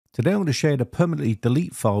Today I'm going to share the permanently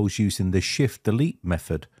delete files using the Shift Delete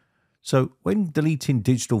method. So when deleting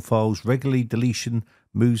digital files, regularly deletion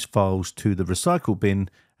moves files to the recycle bin,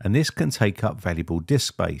 and this can take up valuable disk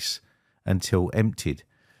space until emptied.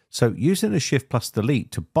 So using the Shift plus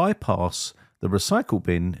Delete to bypass the recycle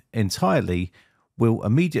bin entirely will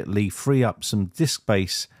immediately free up some disk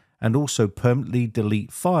space and also permanently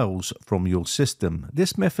delete files from your system.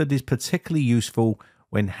 This method is particularly useful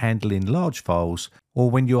when handling large files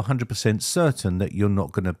or when you're 100% certain that you're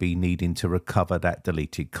not going to be needing to recover that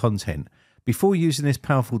deleted content. Before using this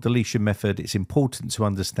powerful deletion method, it's important to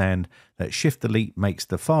understand that Shift Delete makes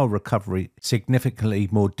the file recovery significantly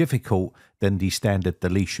more difficult than the standard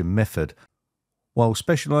deletion method. While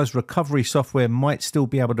specialized recovery software might still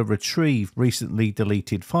be able to retrieve recently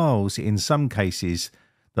deleted files, in some cases,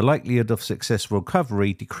 the likelihood of successful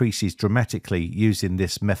recovery decreases dramatically using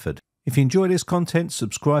this method. If you enjoy this content,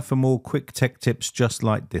 subscribe for more quick tech tips just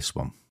like this one.